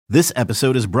This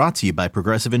episode is brought to you by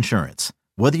Progressive Insurance.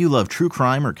 Whether you love true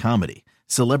crime or comedy,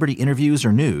 celebrity interviews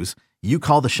or news, you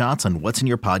call the shots on what's in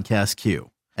your podcast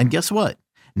queue. And guess what?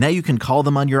 Now you can call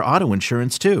them on your auto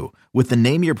insurance too with the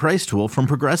Name Your Price tool from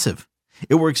Progressive.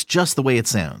 It works just the way it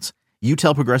sounds. You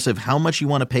tell Progressive how much you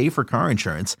want to pay for car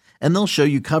insurance, and they'll show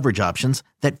you coverage options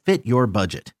that fit your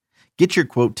budget. Get your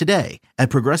quote today at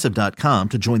Progressive.com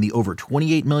to join the over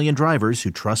 28 million drivers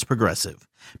who trust Progressive.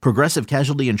 Progressive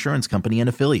Casualty Insurance Company and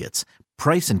Affiliates.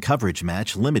 Price and coverage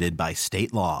match limited by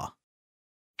state law.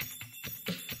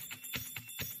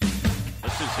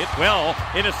 This is hit well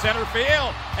into center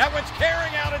field. Edwin's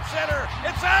carrying out at center.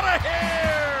 It's out of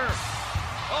here!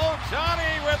 Oh,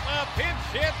 Johnny with a pinch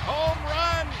hit home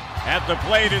run. At the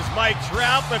plate is Mike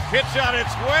Trout. The pitch on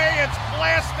its way. It's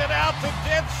blasted out to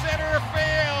dead center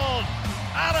field.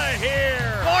 Out of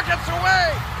here. Ball gets away.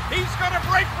 He's going to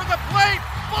break for the plate.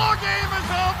 Ball game is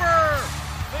over.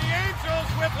 The Angels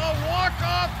with a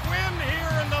walk-off win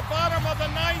here in the bottom of the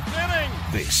ninth inning.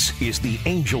 This is the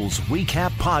Angels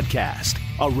Recap Podcast,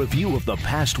 a review of the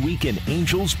past week in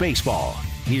Angels baseball.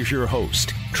 Here's your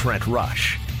host, Trent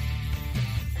Rush.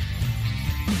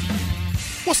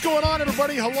 What's going on,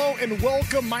 everybody? Hello and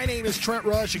welcome. My name is Trent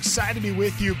Rush. Excited to be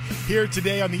with you here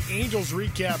today on the Angels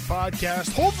Recap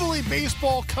Podcast. Hopefully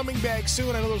baseball coming back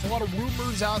soon. I know there's a lot of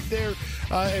rumors out there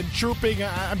and chirping.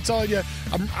 I'm telling you,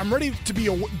 I'm ready to be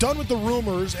done with the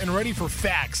rumors and ready for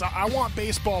facts. I want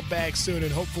baseball back soon,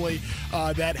 and hopefully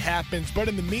that happens. But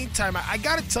in the meantime, I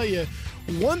got to tell you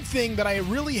one thing that I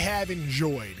really have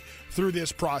enjoyed through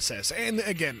this process. And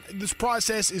again, this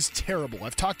process is terrible.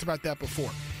 I've talked about that before.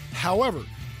 However,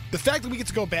 the fact that we get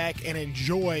to go back and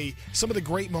enjoy some of the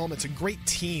great moments and great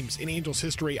teams in Angels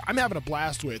history, I'm having a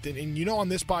blast with. And you know, on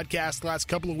this podcast the last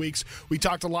couple of weeks, we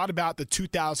talked a lot about the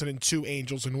 2002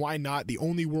 Angels and why not the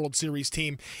only World Series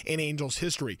team in Angels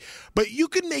history. But you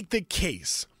can make the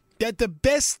case that the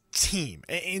best team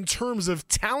in terms of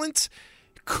talent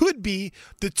could be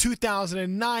the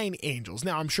 2009 Angels.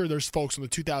 Now, I'm sure there's folks on the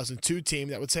 2002 team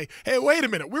that would say, hey, wait a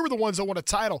minute, we were the ones that won a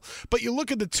title. But you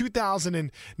look at the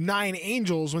 2009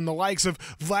 Angels when the likes of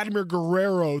Vladimir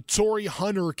Guerrero, Torrey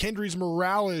Hunter, Kendrys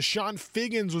Morales, Sean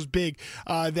Figgins was big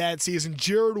that season,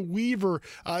 Jared Weaver,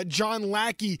 John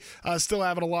Lackey still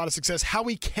having a lot of success,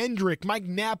 Howie Kendrick, Mike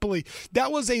Napoli.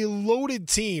 That was a loaded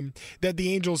team that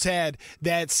the Angels had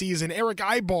that season. Eric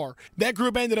Ibar, that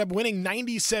group ended up winning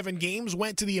 97 games,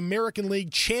 went to the American League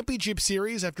Championship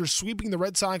Series after sweeping the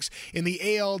Red Sox in the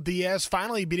ALDS,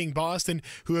 finally beating Boston,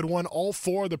 who had won all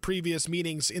four of the previous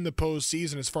meetings in the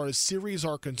postseason as far as series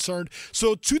are concerned.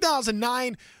 So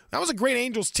 2009, that was a great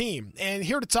Angels team. And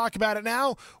here to talk about it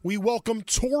now, we welcome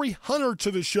Torrey Hunter to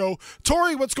the show.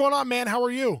 Torrey, what's going on, man? How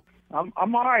are you? I'm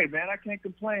all right, man. I can't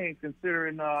complain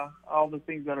considering all the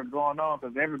things that are going on,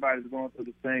 because everybody's going through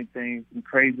the same things and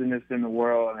craziness in the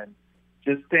world. And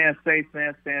just staying safe,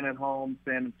 man, staying at home,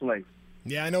 staying in place.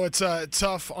 Yeah, I know it's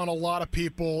tough on a lot of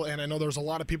people, and I know there's a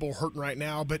lot of people hurting right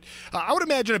now, but I would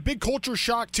imagine a big culture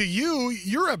shock to you.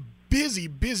 You're a busy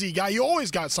guy. You always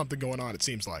got something going on, it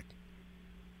seems like.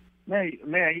 Man,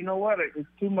 you know what? It's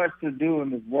too much to do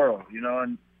in this world,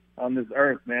 and on this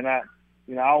earth, man. I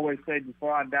always say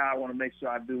before I die, I want to make sure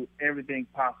I do everything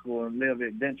possible and live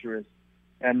adventurous,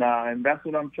 and that's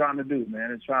what I'm trying to do,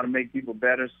 man. It's trying to make people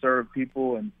better, serve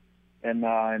people, and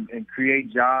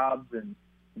create jobs and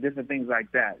different things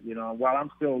like that, while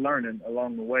I'm still learning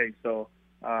along the way. So,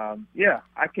 I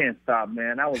can't stop,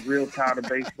 man. I was real tired of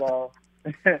baseball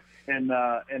and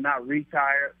not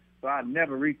retired. So I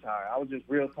never retire. I was just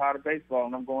real tired of baseball,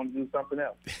 and I'm going to do something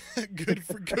else. Good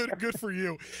for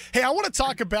you. Hey, I want to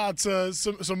talk about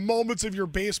some moments of your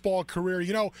baseball career.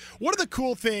 One of the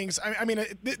cool things,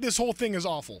 this whole thing is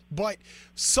awful, but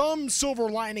some silver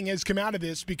lining has come out of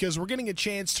this because we're getting a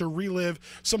chance to relive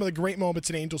some of the great moments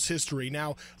in Angels history.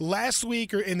 Now, last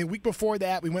week or in the week before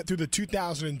that, we went through the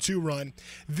 2002 run.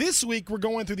 This week, we're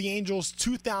going through the Angels'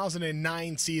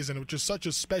 2009 season, which is such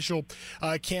a special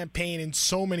campaign in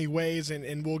so many ways,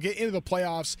 and we'll get into the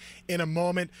playoffs in a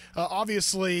moment.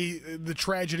 Obviously, the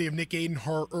tragedy of Nick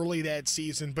Adenhart early that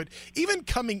season, but even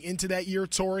coming into that year,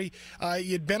 Torrey,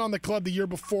 you'd been on the club the year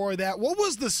before that. What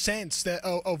was the sense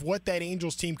of what that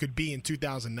Angels team could be in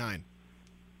 2009?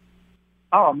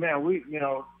 Oh, man, we,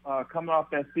 coming off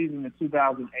that season in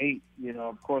 2008,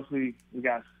 of course we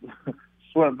got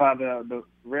swept by the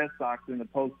Red Sox in the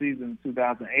postseason in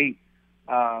 2008,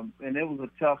 and it was a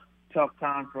tough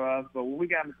time for us. But when we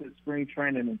got into spring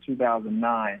training in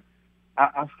 2009,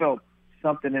 I felt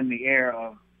something in the air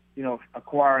of,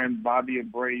 acquiring Bobby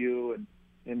Abreu, and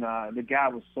the guy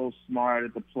was so smart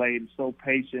at the plate, so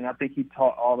patient. I think he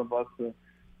taught all of us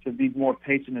to be more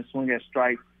patient and swing at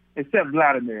strikes. except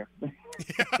Vladimir.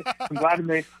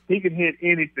 Vladimir, he can hit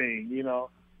anything, you know.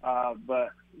 But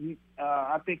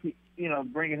I think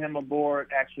bringing him aboard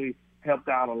actually helped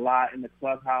out a lot in the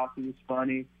clubhouse. He was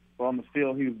funny, but on the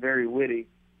field he was very witty,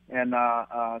 and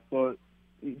so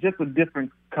just a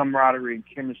different camaraderie and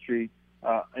chemistry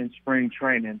in spring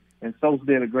training. And Sos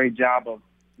did a great job of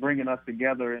bringing us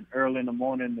together and early in the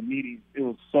morning in the meetings. It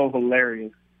was so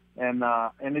hilarious, and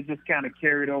it just kind of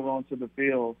carried over onto the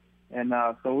field. And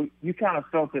so you kind of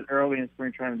felt it early in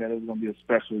spring training that it was going to be a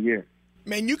special year.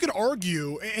 Man, you could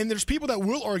argue, and there's people that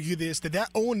will argue this, that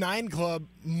 09 club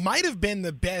might have been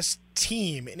the best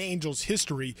team in Angels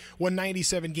history. Won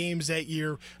 97 games that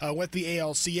year, went the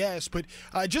ALCS. But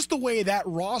just the way that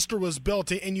roster was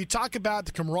built, and you talk about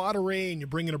the camaraderie and you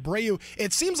bring in Abreu,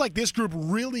 it seems like this group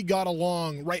really got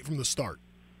along right from the start.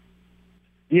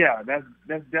 Yeah, that's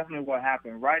definitely what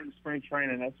happened. Right in spring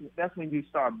training, that's when you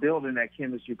start building that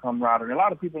chemistry, camaraderie. A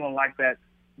lot of people don't like that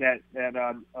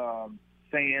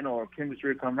saying or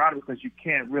chemistry or camaraderie because you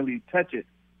can't really touch it,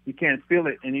 you can't feel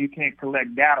it, and you can't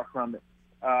collect data from it.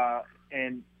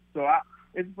 And so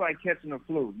it's like catching the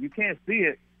flu. You can't see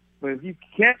it, but if you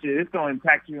catch it, it's going to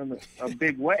impact you in a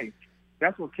big way.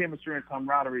 That's what chemistry and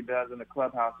camaraderie does in the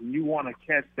clubhouse, and you want to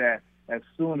catch that as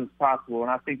soon as possible.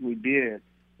 And I think we did.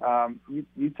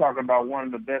 You talking about one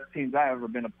of the best teams I've ever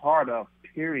been a part of,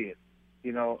 period.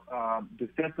 You know,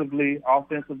 defensively,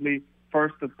 offensively,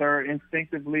 first to third,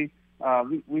 instinctively,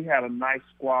 we had a nice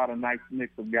squad, a nice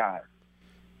mix of guys.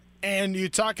 And you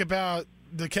talk about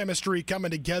the chemistry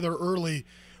coming together early.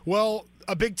 Well,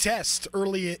 a big test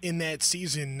early in that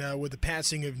season with the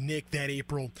passing of Nick that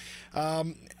April.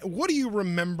 What do you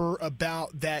remember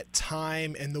about that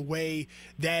time and the way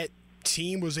that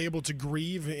team was able to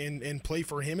grieve and play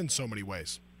for him in so many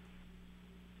ways?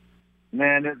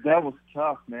 Man, that was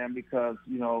tough, man, because,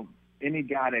 you know, any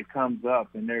guy that comes up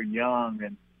and they're young,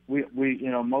 and we you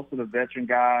know, most of the veteran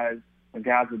guys, the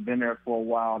guys who've been there for a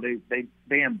while, they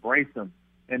embrace him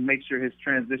and make sure his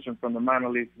transition from the minor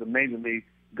league to the major league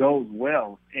goes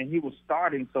well. And he was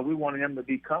starting, so we wanted him to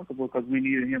be comfortable because we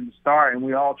needed him to start, and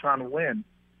we're all trying to win.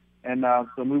 And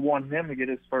so we wanted him to get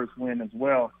his first win as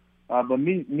well. But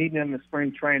meeting him in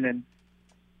spring training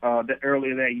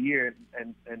earlier that year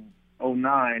in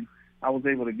 2009, I was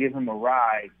able to give him a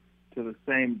ride to the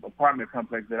same apartment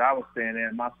complex that I was staying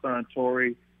in. My son,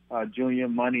 Torrey, Junior,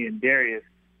 Money, and Darius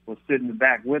was sitting in the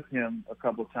back with him a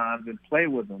couple of times and play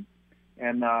with him.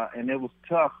 And it was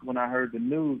tough when I heard the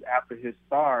news after his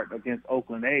start against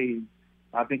Oakland A's.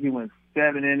 I think he went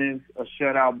 7 innings, a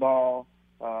shutout ball,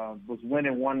 was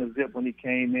winning 1-0 when he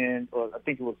came in, or I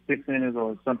think it was 6 innings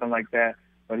or something like that.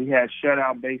 But he had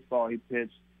shutout baseball he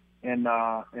pitched, and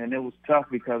it was tough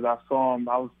because I saw him.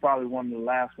 I was probably one of the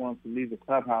last ones to leave the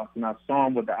clubhouse, and I saw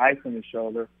him with the ice on his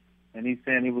shoulder, and he's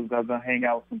saying he was going to hang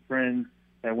out with some friends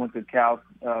that went to Cal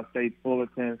State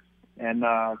Fullerton and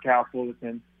Cal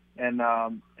Fullerton, and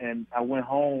I went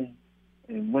home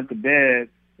and went to bed,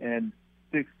 and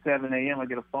 6, 7 a.m. I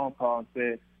get a phone call and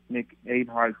said Nick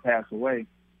Adenhart passed away,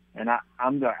 and I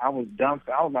was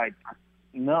dumbfounded. I was like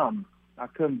numb. I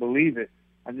couldn't believe it.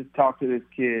 I just talked to this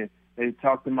kid. They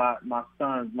talked to my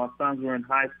sons. My sons were in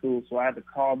high school, so I had to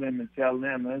call them and tell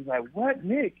them. And it was like, what,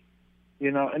 Nick?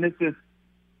 You know, and it's just,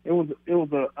 it was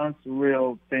an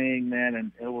unsurreal thing, man,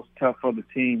 and it was tough for the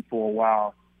team for a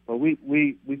while. But we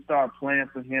started playing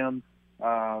for him.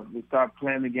 We started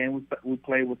playing the game. We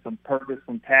played with some purpose,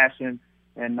 some passion,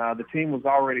 and the team was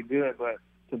already good. But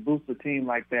to boost the team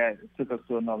like that, it took us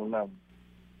to another level.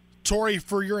 Torrey,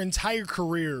 for your entire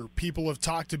career, people have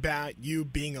talked about you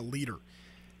being a leader.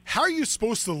 How are you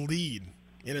supposed to lead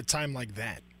in a time like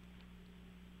that?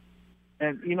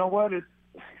 And you know what?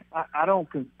 I don't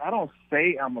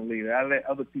say I'm a leader. I let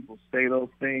other people say those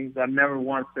things. I never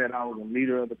once said I was a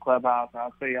leader of the clubhouse.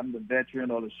 I'll say I'm the veteran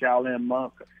or the Shaolin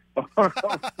monk or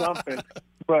something.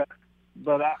 But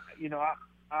I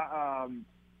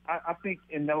think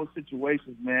in those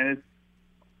situations, man,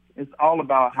 it's all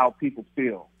about how people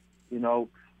feel. You know,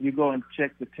 you go and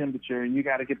check the temperature, and you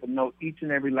got to get to know each and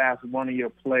every last one of your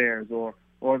players, or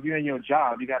if you're in your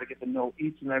job, you got to get to know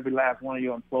each and every last one of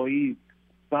your employees.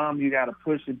 Some you got to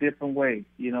push a different way.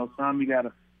 You know, some you got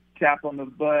to tap on the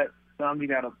butt. Some you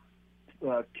got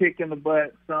to kick in the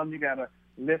butt. Some you got to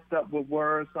lift up with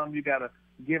words. Some you got to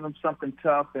give them something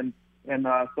tough. And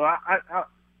so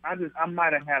I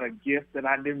might have had a gift that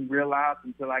I didn't realize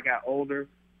until I got older.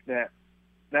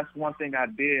 That's one thing I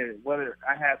did. Whether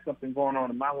I had something going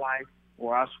on in my life,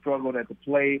 or I struggled at the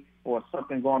plate, or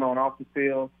something going on off the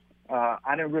field, I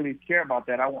didn't really care about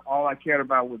that. All I cared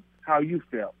about was how you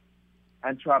felt.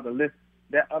 I tried to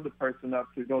that other person up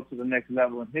to go to the next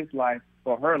level in his life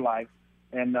or her life.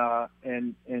 And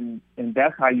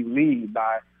that's how you lead,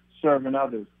 by serving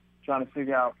others, trying to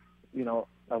figure out,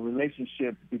 a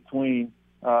relationship between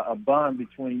a bond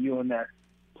between you and that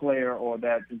player or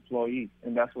that employee.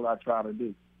 And that's what I try to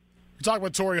do. We're talking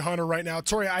about Torii Hunter right now.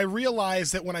 Torii, I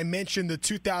realized that when I mentioned the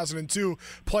 2002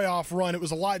 playoff run, it was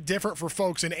a lot different for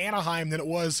folks in Anaheim than it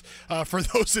was for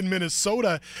those in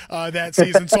Minnesota that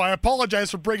season. So I apologize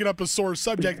for bringing up a sore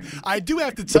subject. I do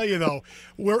have to tell you, though,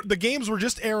 the games were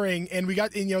just airing, and we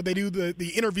got, they do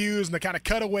the interviews and the kind of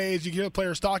cutaways. You hear the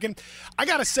players talking. I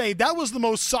got to say, that was the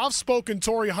most soft-spoken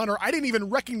Torii Hunter. I didn't even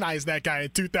recognize that guy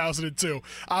in 2002.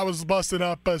 I was busting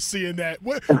up seeing that.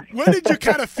 When did you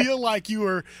kind of feel like you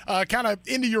were kind of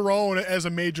into your own as a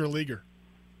major leaguer?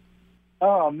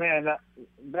 Oh, man.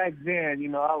 Back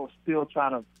then, I was still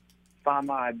trying to find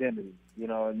my identity,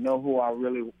 and know who I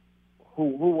really, who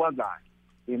was I,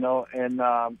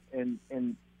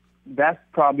 and that's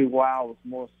probably why I was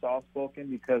more soft-spoken,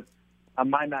 because I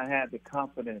might not have the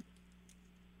confidence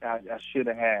I should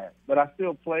have had. But I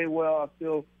still played well. I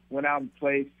still went out and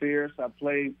played fierce. I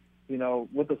played,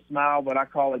 with a smile, but I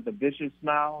call it the vicious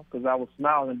smile, because I would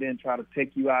smile and then try to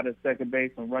take you out at second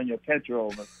base and run your catcher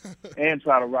over and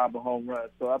try to rob a home run.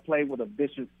 So I played with a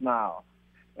vicious smile.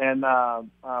 And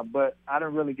but I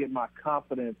didn't really get my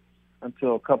confidence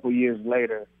until a couple years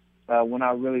later, when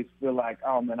I really feel like,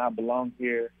 oh, man, I belong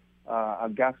here.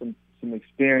 I've got some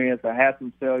experience. I had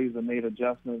some failures and made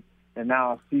adjustments, and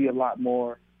now I see a lot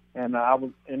more. And I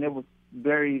was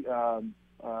very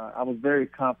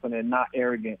confident, not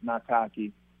arrogant, not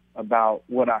cocky about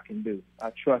what I can do.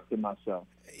 I trusted myself.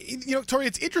 Torii,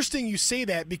 it's interesting you say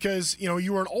that, because,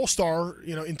 you were an all-star,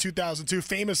 in 2002,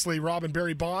 famously robbing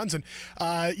Barry Bonds. And,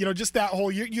 just that whole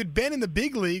year, you'd been in the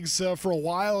big leagues for a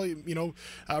while,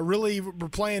 really were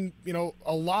playing,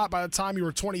 a lot by the time you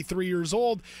were 23 years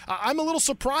old. I'm a little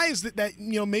surprised that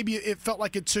maybe it felt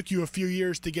like it took you a few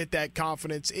years to get that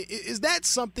confidence. Is that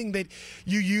something that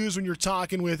you use when you're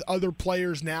talking with other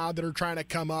players now that are trying to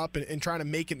come up and trying to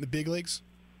make it in the big leagues?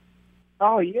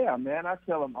 Oh, yeah, man. I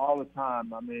tell them all the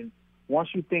time. I mean, once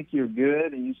you think you're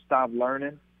good and you stop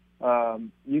learning,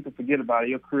 you can forget about it.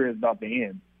 Your career is about to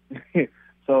end.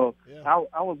 So yeah.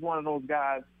 I was one of those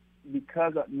guys,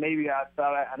 because maybe I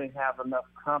thought I didn't have enough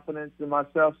confidence in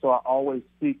myself, so I always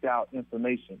seeked out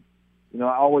information. I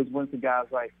always went to guys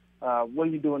like, what do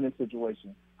you do in this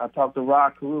situation? I talked to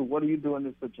Rod Carew. What do you do in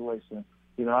this situation?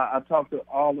 I talked to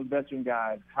all the veteran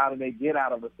guys. How do they get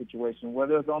out of a situation,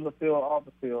 whether it's on the field or off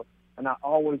the field? And I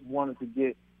always wanted to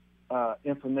get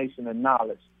information and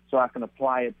knowledge so I can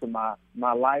apply it to my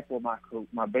life or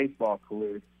my baseball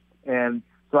career. And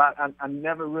so I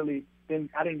never really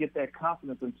I didn't get that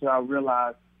confidence until I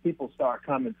realized people start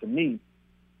coming to me.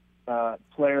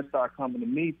 Players start coming to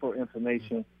me for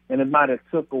information, and it might have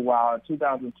took a while. In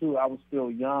 2002, I was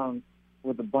still young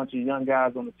with a bunch of young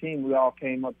guys on the team. We all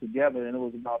came up together, and it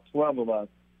was about 12 of us.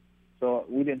 So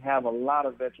we didn't have a lot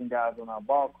of veteran guys on our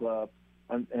ball club.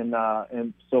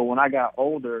 And so when I got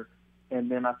older, and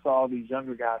then I saw these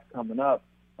younger guys coming up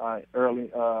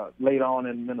late on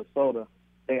in Minnesota,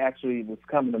 they actually was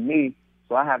coming to me.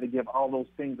 So I had to give all those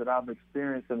things that I've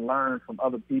experienced and learned from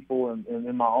other people and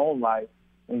in my own life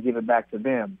and give it back to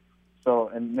them. So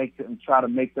and try to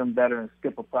make them better and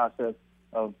skip a process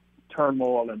of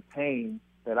turmoil and pain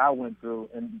that I went through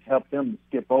and help them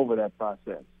skip over that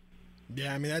process.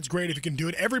 Yeah, I mean, that's great if you can do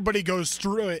it. Everybody goes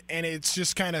through it, and it's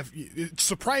just it's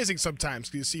surprising sometimes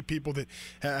because you see people that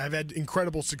have had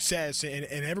incredible success, and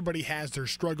everybody has their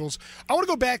struggles. I want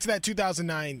to go back to that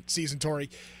 2009 season, Torii.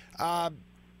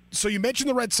 So you mentioned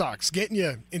the Red Sox getting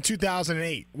you in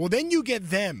 2008. Well, then you get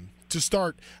them to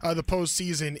start the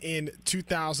postseason in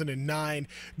 2009.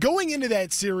 Going into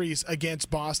that series against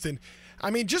Boston, I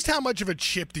mean, just how much of a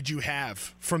chip did you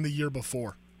have from the year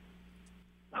before?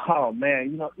 Oh,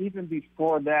 man, even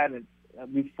before that,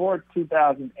 before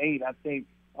 2008, I think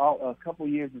a couple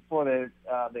years before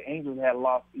that, the Angels had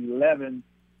lost 11,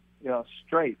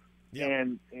 straight. Yep.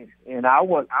 And I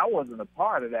wasn't a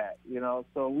part of that,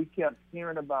 so we kept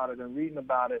hearing about it and reading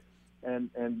about it. And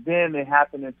then it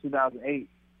happened in 2008,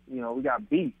 we got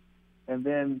beat. And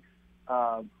then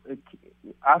I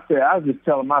was just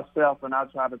telling myself, and I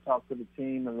tried to talk to the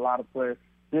team and a lot of players,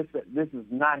 this is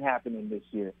not happening this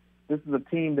year. This is a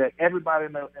team that everybody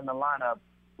in the lineup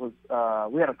was.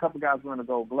 We had a couple guys wearing a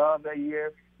Gold Glove that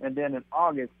year, and then in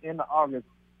August, it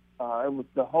was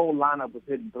the whole lineup was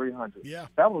hitting 300. Yeah,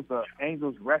 that was the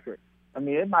Angels' record. I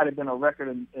mean, it might have been a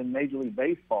record in Major League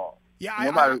Baseball. Yeah,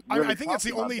 I think it's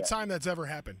the only time that's ever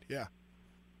happened. Yeah.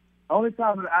 Only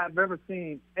time that I've ever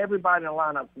seen everybody in the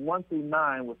lineup 1 through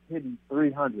 9 was hitting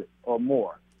 300 or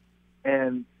more.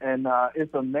 And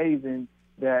it's amazing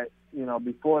that,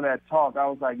 before that talk, I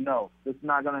was like, no, it's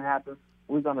not going to happen.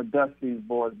 We're going to dust these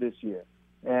boys this year.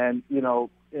 And,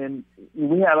 and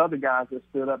we had other guys that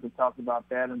stood up and talked about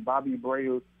that. And Bobby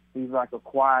Abreu, he's like a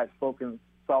quiet-spoken,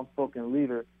 soft-spoken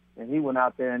leader. And he went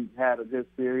out there and had a good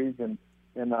series. And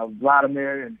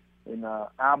Vladimir and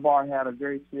Albar had a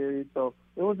great series. So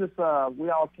it was just we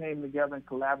all came together and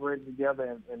collaborated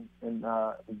together and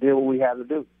did what we had to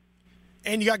do.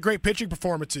 And you got great pitching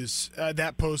performances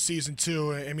that postseason,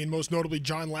 too. I mean, most notably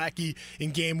John Lackey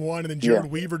in Game 1 and then Jared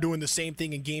Weaver doing the same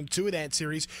thing in Game 2 of that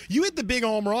series. You hit the big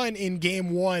home run in Game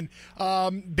 1,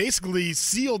 basically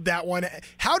sealed that one.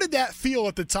 How did that feel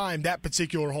at the time, that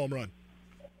particular home run?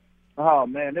 Oh,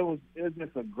 man, it was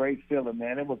just a great feeling,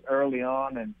 man. It was early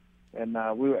on, and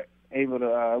we were able to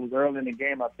it was early in the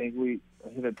game, I think. We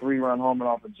hit a 3-run home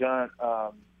run off of John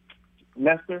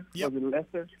Lester. Yep. Was it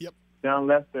Lester? Yep. John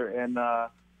Lester, and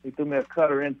he threw me a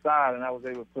cutter inside, and I was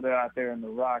able to put it out there in the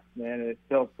rocks, man. And it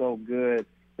felt so good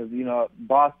because,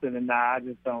 Boston and I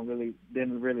just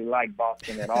didn't really like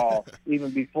Boston at all. Even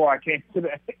before I came to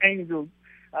the Angels,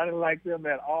 I didn't like them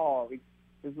at all.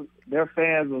 Their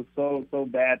fans were so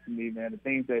bad to me, man. The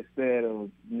things they said, it was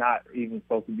not even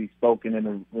supposed to be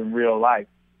spoken in real life.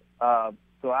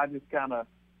 So I just kind of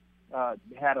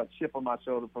had a chip on my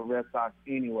shoulder for Red Sox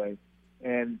anyway.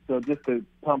 And so just to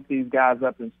pump these guys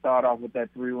up and start off with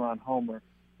that 3-run homer,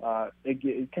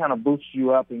 it kind of boosts you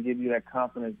up and gives you that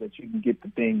confidence that you can get the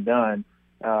thing done.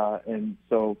 And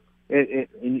so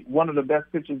and one of the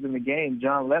best pitchers in the game,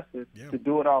 John Lester, to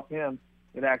do it off him,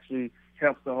 it actually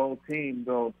helps the whole team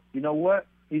go, you know what?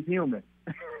 He's human.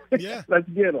 Yeah. Let's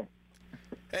get him.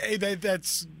 Hey,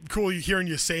 that's cool hearing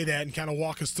you say that and kind of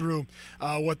walk us through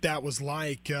what that was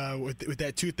like with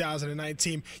that 2009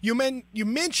 team. You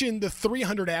mentioned the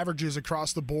 300 averages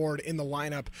across the board in the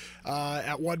lineup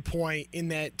at one point in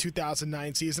that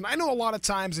 2009 season. I know a lot of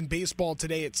times in baseball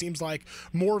today it seems like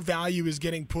more value is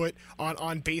getting put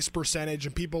on base percentage,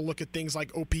 and people look at things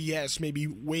like OPS maybe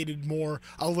weighted more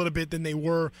a little bit than they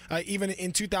were even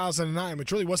in 2009,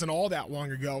 which really wasn't all that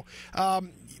long ago.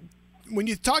 When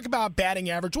you talk about batting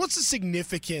average, what's the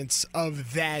significance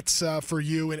of that for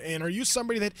you? And are you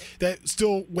somebody that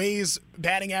still weighs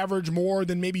batting average more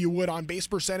than maybe you would on base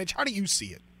percentage? How do you see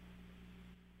it?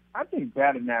 I think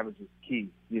batting average is key.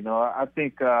 I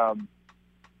think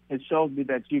it shows me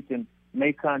that you can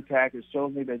make contact. It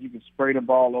shows me that you can spray the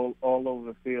ball all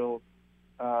over the field.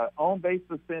 On base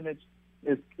percentage,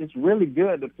 it's really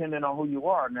good depending on who you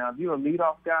are. Now, if you're a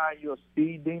leadoff guy, you're a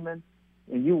speed demon,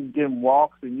 and you getting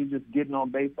walks and you're just getting on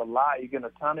base a lot, you're getting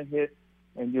a ton of hits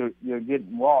and you're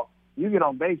getting walks. You get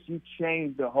on base, you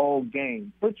change the whole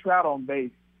game. Put Trout on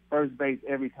base, first base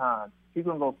every time. He's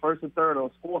going to go first or third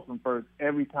or score from first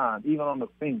every time, even on the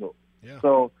single. Yeah.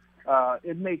 So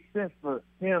it makes sense for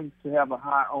him to have a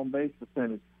high on-base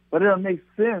percentage. But it'll make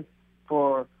sense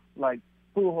for, like,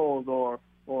 Pujols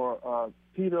or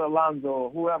Peter Alonso or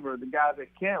whoever, the guys that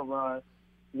can't run.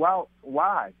 Well,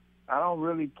 why? I don't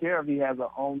really care if he has an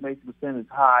on-base percentage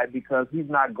high because he's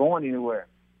not going anywhere.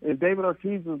 If David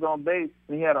Ortiz was on base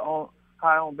and he had a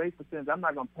high on-base percentage, I'm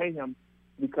not going to pay him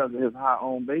because of his high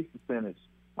on-base percentage.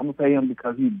 I'm going to pay him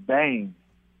because he bangs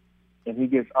and he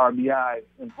gets RBIs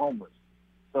and homers.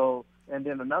 So, and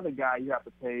then another guy you have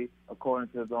to pay according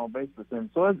to his on-base percentage.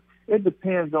 So it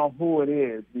depends on who it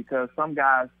is, because some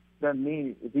guys doesn't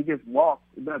mean if he gets walked,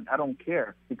 I don't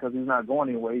care because he's not going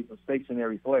anywhere. He's a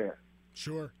stationary player.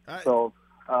 Sure. So,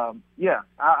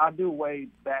 I do weigh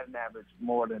batting average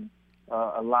more than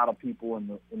a lot of people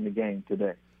in the game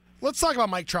today. Let's talk about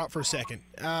Mike Trout for a second.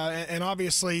 And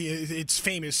obviously, it's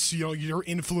famous, your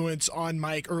influence on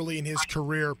Mike early in his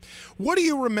career. What do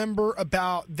you remember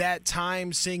about that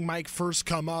time seeing Mike first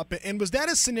come up? And was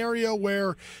that a scenario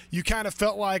where you kind of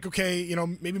felt like, okay,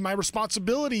 maybe my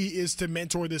responsibility is to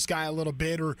mentor this guy a little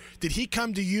bit, or did he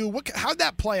come to you? How'd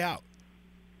that play out?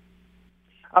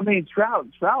 I mean, Trout,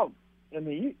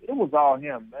 it was all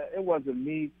him. It wasn't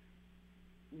me.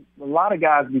 A lot of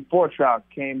guys before Trout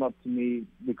came up to me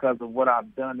because of what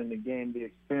I've done in the game, the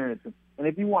experience. And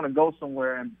if you want to go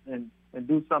somewhere and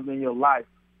do something in your life,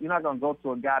 you're not going to go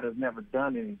to a guy that's never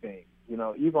done anything. You're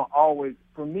going to always,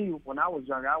 for me, when I was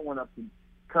younger, I went up to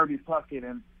Kirby Puckett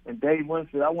and Dave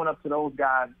Winfield. I went up to those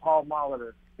guys, Paul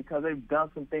Molitor, because they've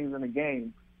done some things in the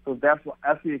game. So that's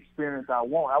the experience I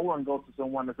want. I wouldn't go to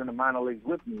someone that's in the minor leagues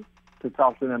with me to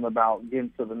talk to them about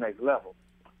getting to the next level.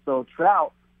 So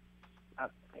Trout,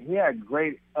 he had a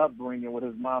great upbringing with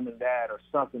his mom and dad or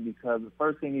something, because the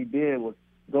first thing he did was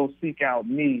go seek out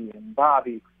me and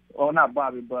Bobby not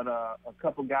Bobby, but a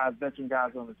couple guys, veteran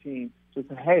guys on the team, just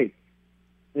said, hey,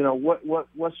 you know,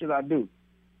 what should I do?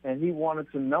 And he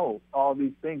wanted to know all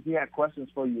these things. He had questions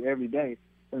for you every day.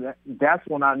 And that's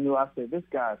when I knew, I said, this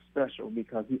guy is special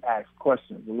because he asks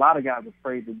questions. A lot of guys are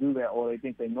afraid to do that, or they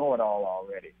think they know it all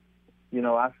already. You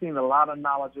know, I've seen a lot of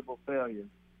knowledgeable failures,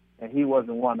 and he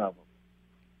wasn't one of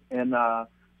them. And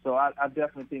so I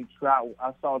definitely think Trout,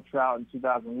 I saw Trout in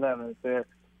 2011 and said,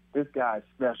 this guy is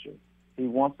special. He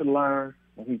wants to learn,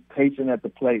 and he's patient at the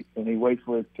plate, and he waits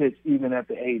for his pitch even at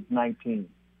the age 19.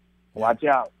 Watch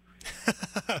out.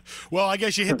 Well, I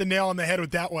guess you hit the nail on the head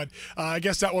with that one. I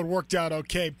guess that one worked out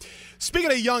okay.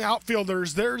 Speaking of young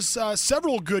outfielders, there's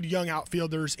several good young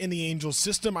outfielders in the Angels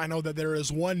system. I know that there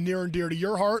is one near and dear to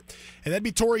your heart, and that'd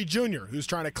be Torrey Jr., who's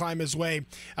trying to climb his way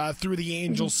through the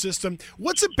Angels system.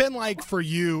 What's it been like for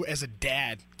you as a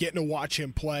dad, getting to watch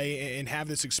him play and have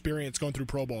this experience going through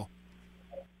pro ball?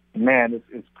 Man,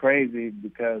 it's crazy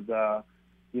because,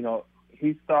 you know,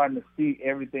 he's starting to see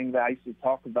everything that I used to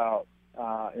talk about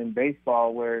in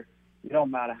baseball, where it don't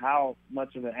matter how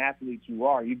much of an athlete you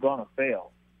are, you're going to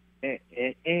fail.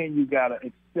 And you got to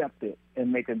accept it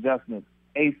and make adjustments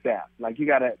ASAP. Like, you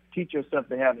got to teach yourself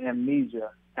to have amnesia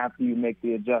after you make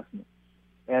the adjustment.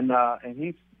 And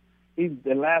he's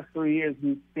the last 3 years,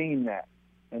 he's seen that.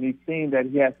 And he's seen that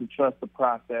he has to trust the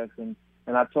process. And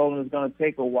I told him it's going to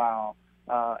take a while.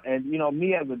 And, you know,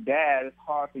 me as a dad, it's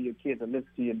hard for your kid to listen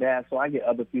to your dad, so I get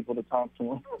other people to talk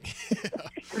to him.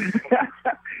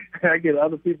 I get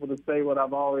other people to say what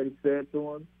I've already said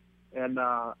to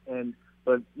him.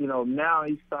 But, you know, now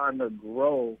he's starting to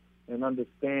grow and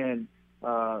understand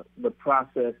the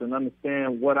process and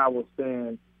understand what I was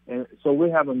saying. And so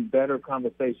we're having better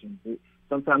conversations.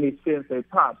 Sometimes he sits and says,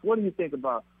 Pops, what do you think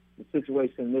about the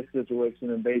situation, this situation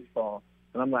in baseball?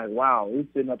 And I'm like, wow, we're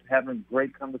sitting up having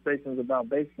great conversations about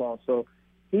baseball. So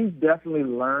he's definitely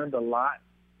learned a lot,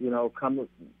 you know, coming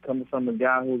from a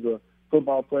guy who's a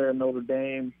football player at Notre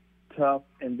Dame, tough,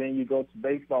 and then you go to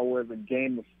baseball where it's a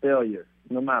game of failure.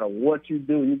 No matter what you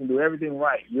do, you can do everything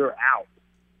right, you're out.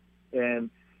 And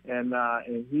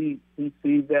he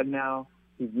sees that now.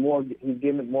 He's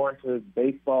getting more into his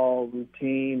baseball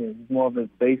routine, and he's more of his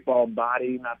baseball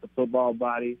body, not the football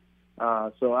body.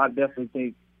 So I definitely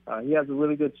think he has a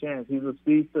really good chance. He's a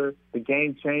speedster. The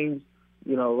game changed,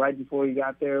 you know, right before he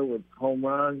got there with home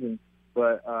runs,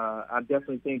 but I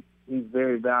definitely think he's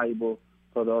very valuable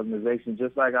for the organization.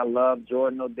 Just like I love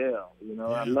Jordan O'Dell. You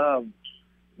know, I love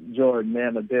Jordan,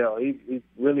 man, O'Dell. He's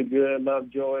really good. Love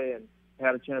Joey, and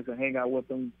had a chance to hang out with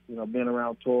him. You know, being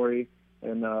around Torrey,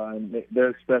 and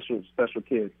they're special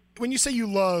kids. When you say you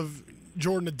love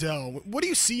Jordan O'Dell, what do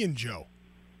you see in Joe?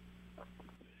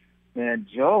 Man,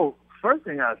 Joe. First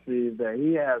thing I see is that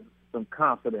he has some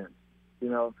confidence. You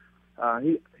know,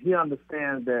 he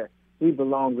understands that he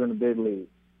belongs in the big league.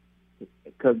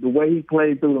 Because the way he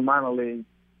played through the minor leagues,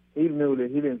 he knew that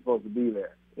he didn't supposed to be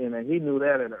there. And he knew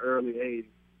that at an early age.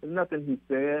 There's nothing he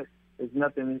said. There's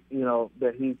nothing, you know,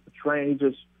 that he's portraying. He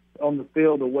just, on the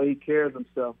field, the way he carries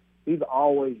himself, he's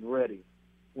always ready.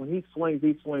 When he swings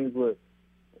with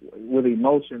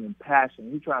emotion and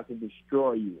passion. He tries to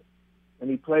destroy you. And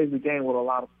he plays the game with a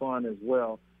lot of fun as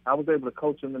well. I was able to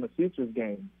coach him in the Futures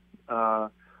game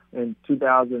in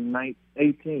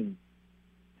 2018.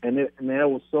 And it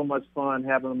was so much fun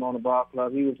having him on the ball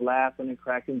club. He was laughing and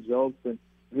cracking jokes and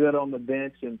good on the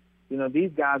bench. And, you know,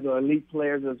 these guys are elite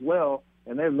players as well,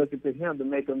 and they're looking to him to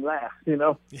make them laugh, you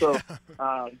know. So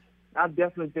I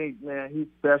definitely think, man, he's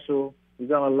special. You're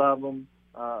going to love him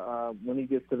when he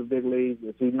gets to the big leagues,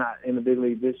 if he's not in the big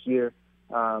league this year.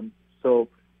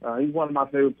 He's one of my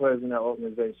favorite players in that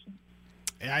organization.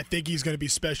 And I think he's going to be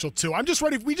special, too. I'm just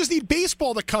ready. We just need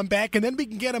baseball to come back, and then we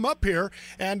can get him up here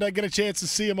and get a chance to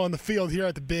see him on the field here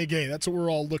at the Big A. That's what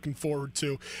we're all looking forward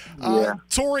to.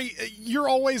 Torrey, you're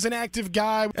always an active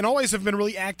guy and always have been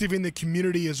really active in the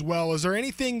community as well. Is there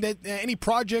anything any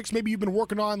projects maybe you've been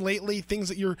working on lately, things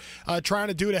that you're trying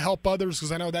to do to help others?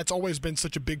 Because I know that's always been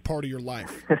such a big part of your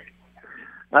life.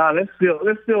 That's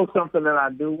still something that I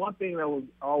do. One thing that was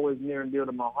always near and dear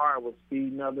to my heart was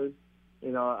feeding others.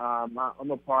 You know,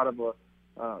 I'm a part of a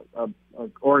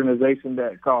organization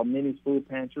that called Minnie's Food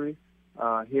Pantry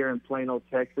here in Plano,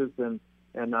 Texas, and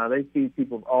they feed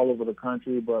people all over the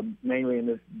country, but mainly in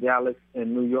this Dallas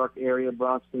and New York area,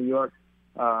 Bronx, New York.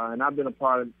 And I've been a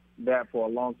part of that for a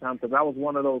long time because I was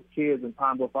one of those kids in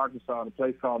Pine Bluff, Arkansas, at a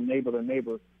place called Neighbor to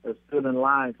Neighbor that stood in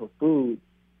line for food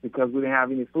because we didn't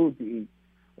have any food to eat.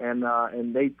 And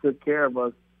they took care of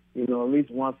us, you know, at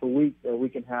least once a week that we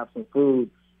can have some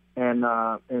food. And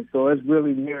so it's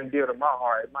really near and dear to my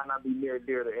heart. It might not be near and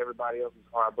dear to everybody else's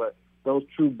heart, but those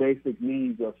true basic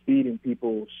needs of feeding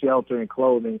people shelter and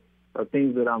clothing are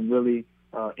things that I'm really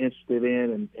interested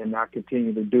in, and I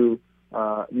continue to do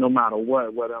no matter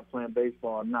what, whether I'm playing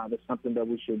baseball or not. It's something that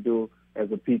we should do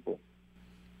as a people.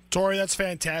 Tori, that's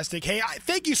fantastic. Hey,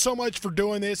 thank you so much for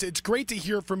doing this. It's great to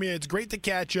hear from you. It's great to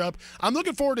catch up. I'm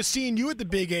looking forward to seeing you at the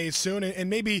Big A's soon, and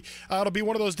maybe it'll be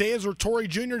one of those days where Tori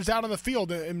Jr. is out on the field,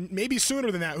 and maybe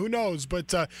sooner than that. Who knows?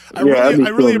 But I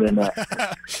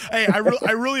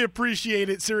really appreciate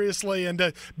it, seriously,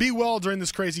 and be well during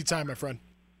this crazy time, my friend.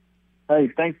 Hey,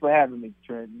 thanks for having me,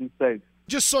 Trent. Be safe.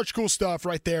 Just such cool stuff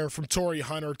right there from Torii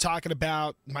Hunter, talking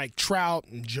about Mike Trout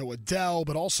and Joe Adell,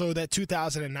 but also that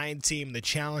 2009 team, the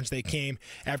challenge they came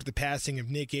after the passing of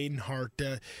Nick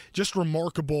Adenhart. Just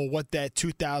remarkable what that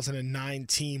 2009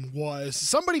 team was.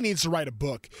 Somebody needs to write a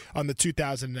book on the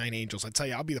 2009 Angels. I tell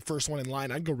you, I'll be the first one in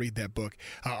line. I'd go read that book.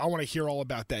 I want to hear all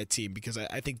about that team because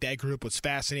I think that group was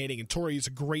fascinating, and Torii is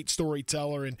a great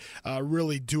storyteller, and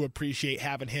really do appreciate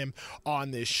having him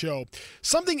on this show.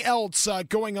 Something else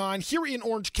going on here in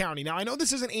Orange County. Now, I know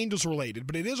this isn't Angels related,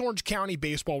 but it is Orange County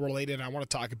baseball related, and I want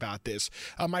to talk about this.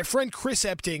 My friend Chris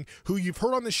Epting, who you've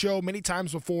heard on the show many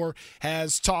times before,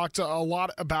 has talked a lot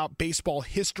about baseball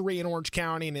history in Orange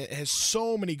County, and it has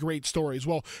so many great stories.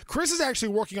 Well, Chris is actually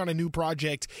working on a new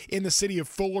project in the city of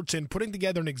Fullerton, putting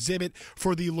together an exhibit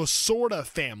for the Lasorda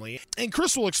family. And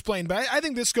Chris will explain, but I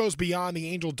think this goes beyond the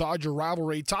Angel-Dodger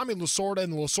rivalry. Tommy Lasorda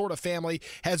and the Lasorda family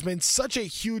has been such a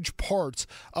huge part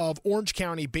of Orange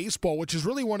County baseball, which is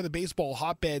really one of the baseball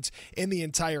hotbeds in the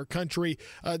entire country.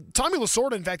 Tommy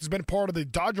Lasorda, in fact, has been part of the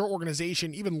Dodger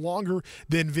organization even longer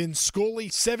than Vin Scully,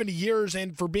 70 years,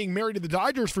 and for being married to the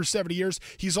Dodgers for 70 years,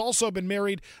 he's also been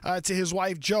married to his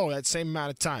wife, Joe, that same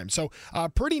amount of time. So,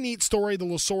 pretty neat story, the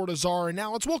Lasordas are. And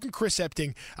now let's welcome Chris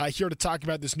Epting here to talk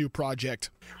about this new project.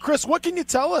 Chris, what can you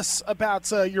tell us about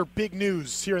your big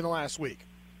news here in the last week?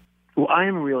 Well, I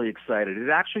am really excited. It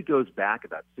actually goes back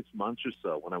about 6 months or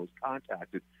so when I was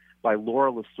contacted by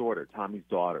Laura Lasorda, Tommy's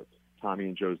daughter, Tommy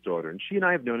and Joe's daughter. And she and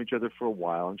I have known each other for a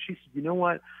while. And she said, you know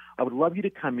what? I would love you to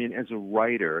come in as a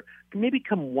writer, maybe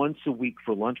come once a week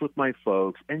for lunch with my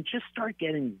folks and just start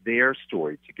getting their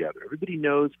story together. Everybody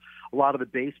knows a lot of the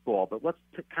baseball, but let's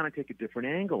kind of take a different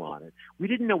angle on it. We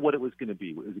didn't know what it was going to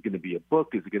be. Is it going to be a book?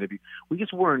 Is it going to be – we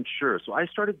just weren't sure. So I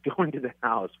started going to the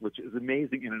house, which is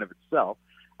amazing in and of itself.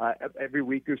 Every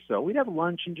week or so, we'd have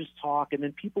lunch and just talk, and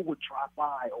then people would drop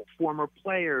by, former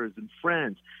players and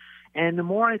friends. And the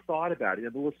more I thought about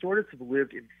it, the Lasordas have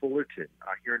lived in Fullerton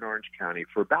here in Orange County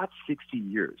for about 60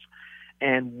 years.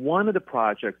 And one of the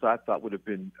projects I thought would have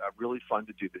been really fun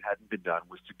to do that hadn't been done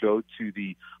was to go to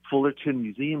the Fullerton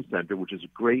Museum Center, which is a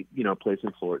great, place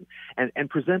in Fullerton, and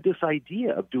present this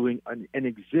idea of doing an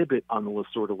exhibit on the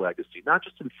Lasorda legacy, not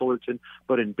just in Fullerton,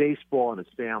 but in baseball and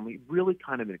his family, really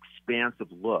kind of an expansive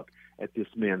look at this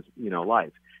man's,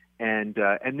 life. And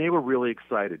they were really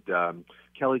excited.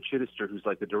 Kelly Chittister, who's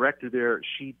like the director there,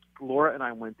 Laura and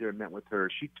I went there and met with her.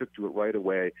 She took to it right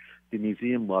away. The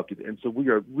museum loved it. And so we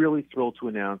are really thrilled to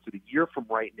announce that a year from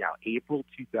right now, April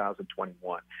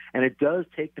 2021, and it does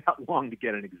take that long to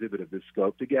get an exhibit of this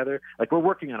scope together. Like, we're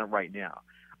working on it right now.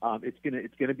 It's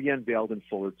gonna be unveiled in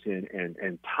Fullerton,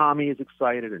 and Tommy is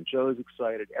excited, and Joe is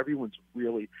excited. Everyone's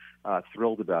really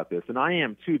thrilled about this, and I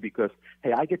am too, because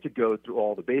hey, I get to go through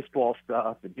all the baseball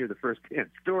stuff and hear the first-hand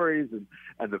stories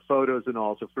and the photos and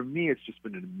all. So for me, it's just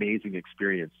been an amazing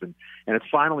experience, and it's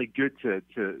finally good to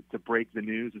break the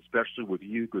news, especially with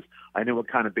you, because I know what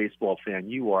kind of baseball fan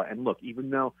you are. And look,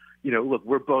 even though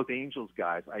we're both Angels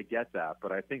guys, I get that,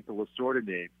 but I think the Lasorda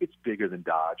name, it's bigger than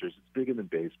Dodgers, it's bigger than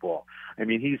baseball. I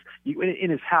mean,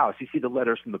 in his house, you see the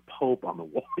letters from the Pope on the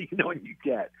wall, and you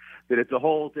get that it's a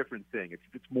whole different thing.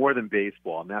 It's more than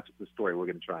baseball, and that's the story we're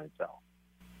going to try and tell.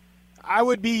 I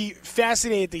would be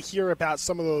fascinated to hear about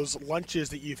some of those lunches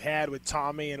that you've had with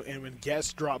Tommy and when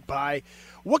guests drop by.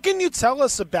 What can you tell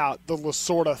us about the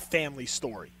Lasorda family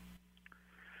story?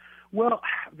 Well,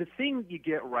 the thing you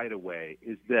get right away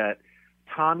is that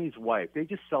Tommy's wife, they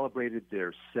just celebrated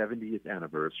their 70th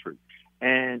anniversary.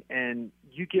 And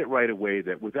you get right away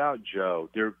that without Joe,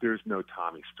 there's no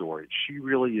Tommy story. She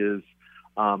really is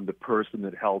the person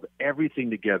that held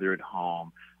everything together at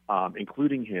home,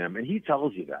 including him. And he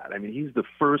tells you that. I mean, he's the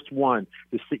first one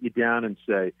to sit you down and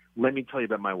say, let me tell you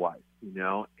about my wife,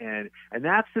 And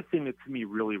that's the thing that to me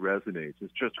really resonates.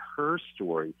 It's just her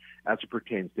story as it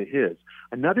pertains to his.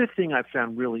 Another thing I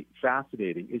found really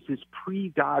fascinating is his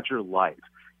pre-Dodger life.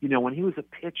 When he was a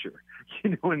pitcher,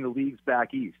 in the leagues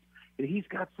back east. He's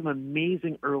got some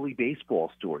amazing early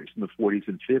baseball stories from the 40s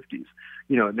and 50s,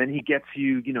 and then he gets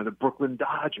you, the Brooklyn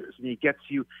Dodgers, and he gets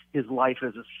you his life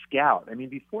as a scout. I mean,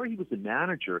 before he was a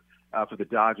manager, for the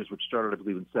Dodgers, which started, I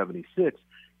believe, in '76.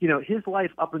 You know, his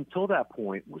life up until that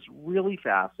point was really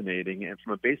fascinating and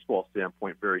from a baseball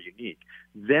standpoint, very unique.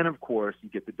 Then, of course, you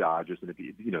get the Dodgers and,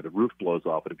 the roof blows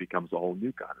off and it becomes a whole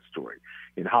new kind of story.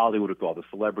 In Hollywood with all the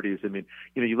celebrities, I mean,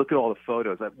 you look at all the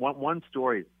photos. One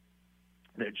story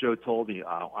that Joe told me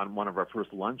on one of our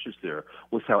first lunches there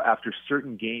was how after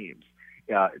certain games,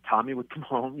 Tommy would come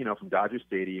home, from Dodger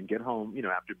Stadium, get home,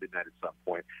 after midnight at some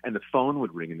point, and the phone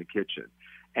would ring in the kitchen.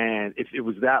 And if it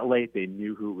was that late, they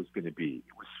knew who it was going to be.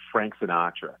 It was Frank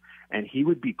Sinatra. And he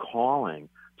would be calling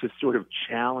to sort of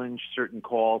challenge certain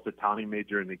calls that Tommy made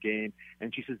during the game.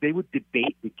 And she says they would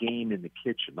debate the game in the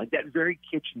kitchen, like that very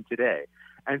kitchen today.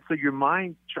 And so your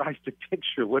mind tries to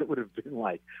picture what it would have been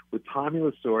like with Tommy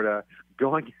Lasorda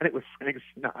going at it with Frank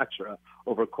Sinatra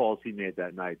over calls he made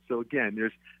that night. So again,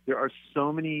 there are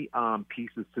so many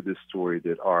pieces to this story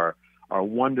that are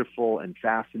wonderful and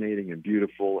fascinating and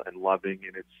beautiful and loving,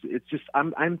 and it's just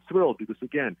I'm thrilled because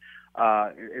again,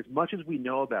 as much as we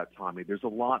know about Tommy, there's a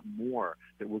lot more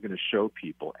that we're going to show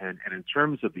people, and in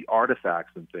terms of the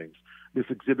artifacts and things, this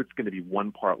exhibit's going to be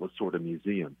one part Lasorda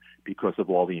Museum because of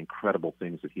all the incredible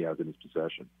things that he has in his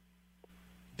possession.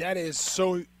 That is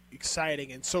so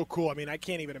exciting and so cool. I mean, I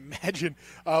can't even imagine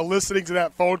listening to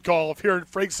that phone call of hearing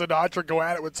Frank Sinatra go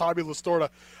at it with Tommy Lasorda.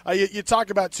 You talk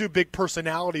about two big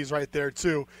personalities right there,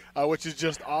 too, which is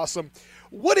just awesome.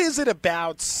 What is it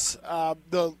about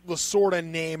the Lasorda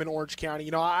name in Orange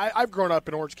County? I've grown up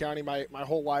in Orange County my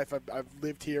whole life. I've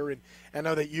lived here, and I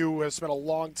know that you have spent a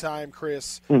long time,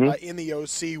 Chris, in the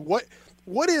OC.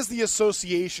 What is the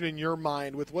association in your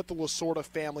mind with what the Lasorda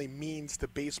family means to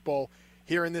baseball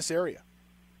here in this area?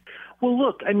 Well,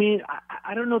 look, I mean,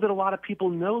 I don't know that a lot of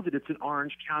people know that it's an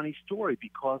Orange County story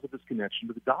because of its connection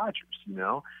to the Dodgers,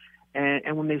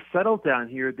 And when they settled down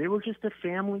here, they were just a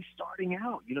family starting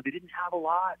out. They didn't have a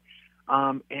lot.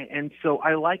 And so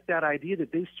I like that idea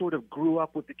that they sort of grew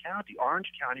up with the county.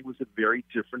 Orange County was a very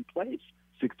different place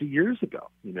 60 years ago,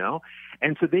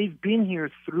 And so they've been here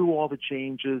through all the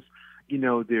changes.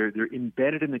 They're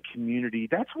embedded in the community.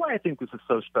 That's why I think this is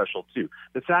so special, too.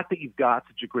 The fact that you've got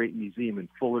such a great museum in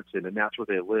Fullerton, and that's where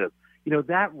they live,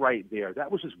 that right there,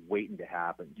 that was just waiting to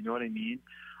happen. You know what I mean?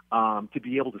 To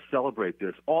be able to celebrate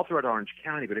this all throughout Orange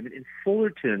County. But, I mean, in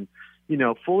Fullerton,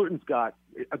 Fullerton's got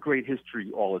a great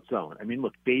history all its own. I mean,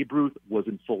 look, Babe Ruth was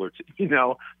in Fullerton,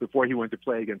 before he went to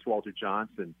play against Walter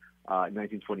Johnson in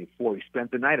 1924. He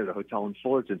spent the night at a hotel in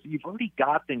Fullerton. So you've already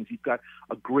got things. You've got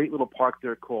a great little park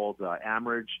there called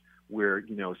Amherst, where,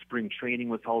 spring training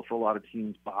was held for a lot of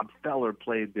teams. Bob Feller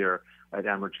played there at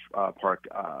Amherst Park.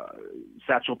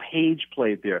 Satchel Paige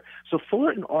played there. So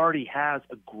Fullerton already has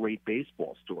a great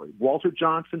baseball story. Walter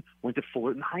Johnson went to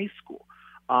Fullerton High School.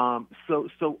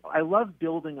 So I love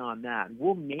building on that.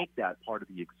 We'll make that part of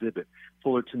the exhibit,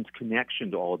 Fullerton's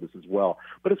connection to all of this as well.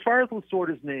 But as far as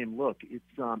Lasorda's name, look,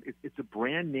 it's a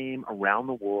brand name around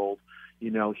the world.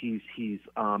 He's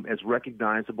as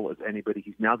recognizable as anybody.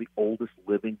 He's now the oldest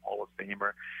living Hall of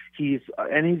Famer. He's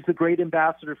the great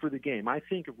ambassador for the game. I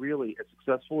think really as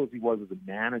successful as he was as a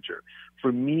manager,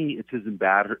 for me, it's his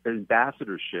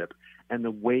ambassadorship and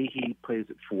the way he plays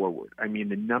it forward. I mean,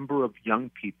 the number of young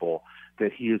people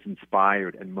that he has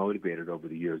inspired and motivated over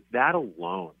the years, that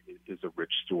alone is a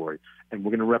rich story. And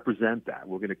we're going to represent that.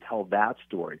 We're going to tell that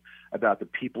story about the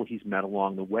people he's met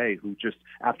along the way who just,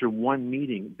 after one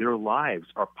meeting, their lives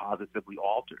are positively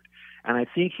altered. And I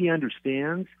think he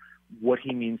understands what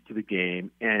he means to the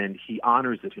game, and he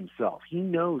honors it himself. He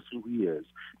knows who he is.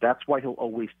 That's why he'll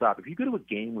always stop. If you go to a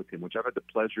game with him, which I've had the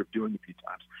pleasure of doing a few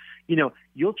times,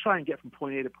 you'll try and get from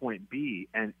point A to point B,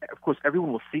 and of course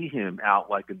everyone will see him out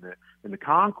like in the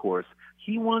concourse.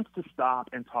 He wants to stop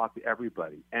and talk to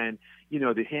everybody. And,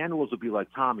 the handlers will be like,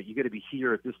 Tommy, you got to be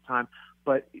here at this time.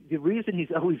 But the reason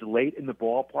he's always late in the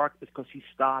ballpark is because he's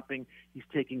stopping, he's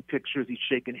taking pictures, he's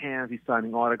shaking hands, he's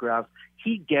signing autographs.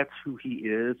 He gets who he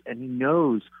is, and he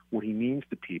knows what he means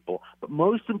to people. But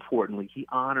most importantly, he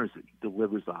honors it, he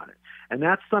delivers on it. And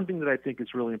that's something that I think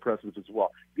is really impressive as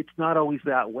well. It's not always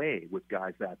that way with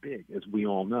guys that big, as we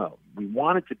all know. We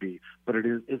want it to be, but it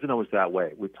isn't always that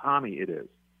way. With Tommy, it is.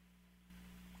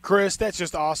 Chris, that's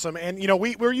just awesome. And,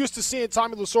 we're used to seeing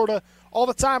Tommy Lasorda all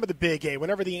the time at the Big A.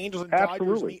 Whenever the Angels and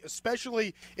Dodgers meet,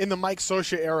 especially in the Mike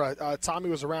Scioscia era, Tommy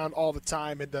was around all the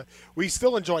time. And we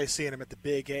still enjoy seeing him at the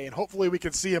Big A. And hopefully we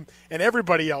can see him and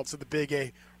everybody else at the Big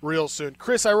A real soon.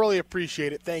 Chris, I really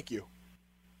appreciate it. Thank you.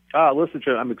 Listen,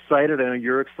 Trent, I'm excited. I know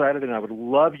you're excited, and I would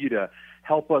love you to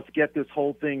help us get this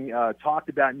whole thing talked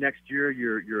about next year.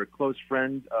 You're a close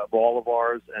friend of all of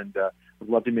ours, and I'd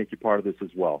love to make you part of this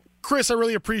as well. Chris, I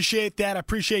really appreciate that. I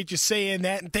appreciate you saying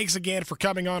that, and thanks again for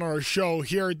coming on our show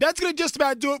here. That's going to just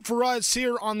about do it for us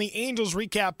here on the Angels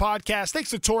Recap Podcast. Thanks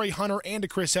to Torrey Hunter and to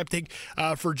Chris Epting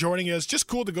for joining us. Just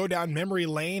cool to go down memory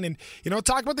lane and,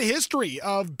 talk about the history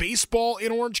of baseball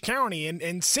in Orange County.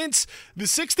 And since the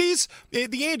 60s,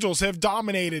 the Angels have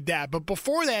dominated that. But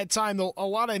before that time, a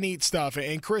lot of neat stuff,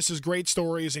 and Chris's great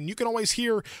stories. And you can always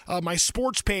hear my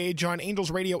sports page on Angels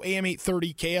Radio AM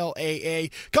 830 KLAA.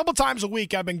 A couple times a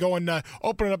week I've been going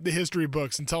opening up the history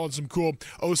books and telling some cool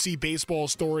OC baseball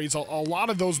stories. A lot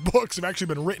of those books have actually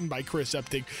been written by Chris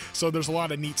Epting, so there's a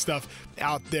lot of neat stuff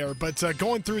out there. But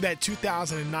going through that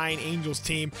 2009 Angels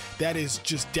team, that is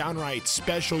just downright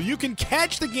special. You can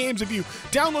catch the games if you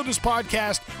download this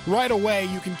podcast right away.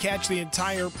 You can catch the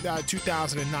entire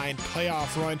 2009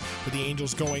 playoff run with the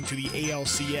Angels going to the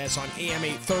ALCS on AM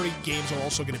 830. Games are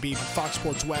also going to be from Fox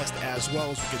Sports West as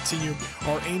well as we continue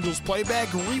our Angels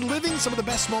playback, reliving some of the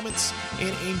best moments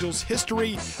in Angels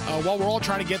history while we're all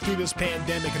trying to get through this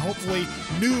pandemic, and hopefully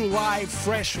new, live,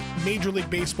 fresh Major League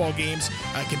Baseball games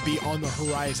can be on the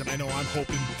horizon. I know I'm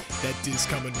hoping that is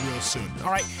coming real soon.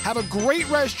 All right, have a great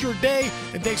rest of your day,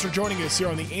 and thanks for joining us here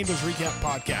on the Angels Recap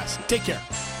Podcast. Take care.